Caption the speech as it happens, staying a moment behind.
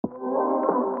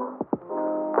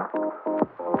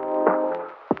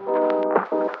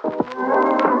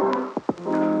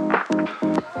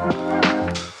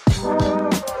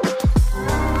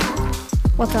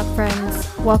What's up,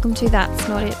 friends? Welcome to That's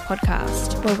Not It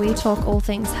podcast, where we talk all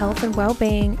things health and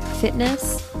well-being,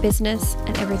 fitness, business,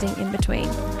 and everything in between.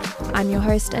 I'm your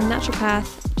host and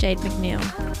naturopath, Jade McNeil.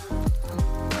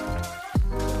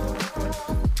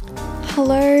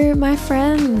 Hello, my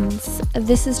friends.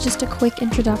 This is just a quick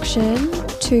introduction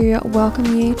to welcome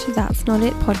you to That's Not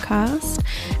It podcast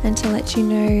and to let you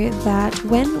know that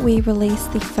when we release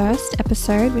the first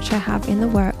episode, which I have in the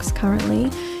works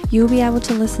currently, you'll be able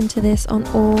to listen to this on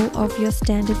all of your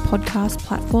standard podcast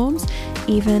platforms,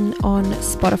 even on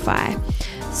Spotify.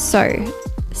 So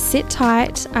sit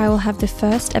tight. I will have the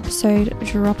first episode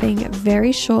dropping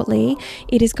very shortly.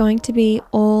 It is going to be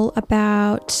all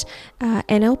about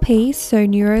NLP, so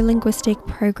neuro-linguistic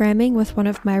programming, with one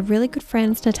of my really good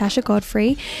friends, Natasha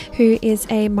Godfrey, who is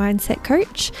a mindset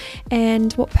coach.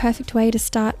 And what perfect way to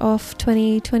start off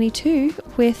 2022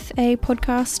 with a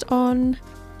podcast on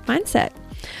mindset.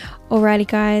 Alrighty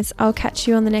guys, I'll catch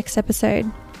you on the next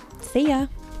episode. See ya.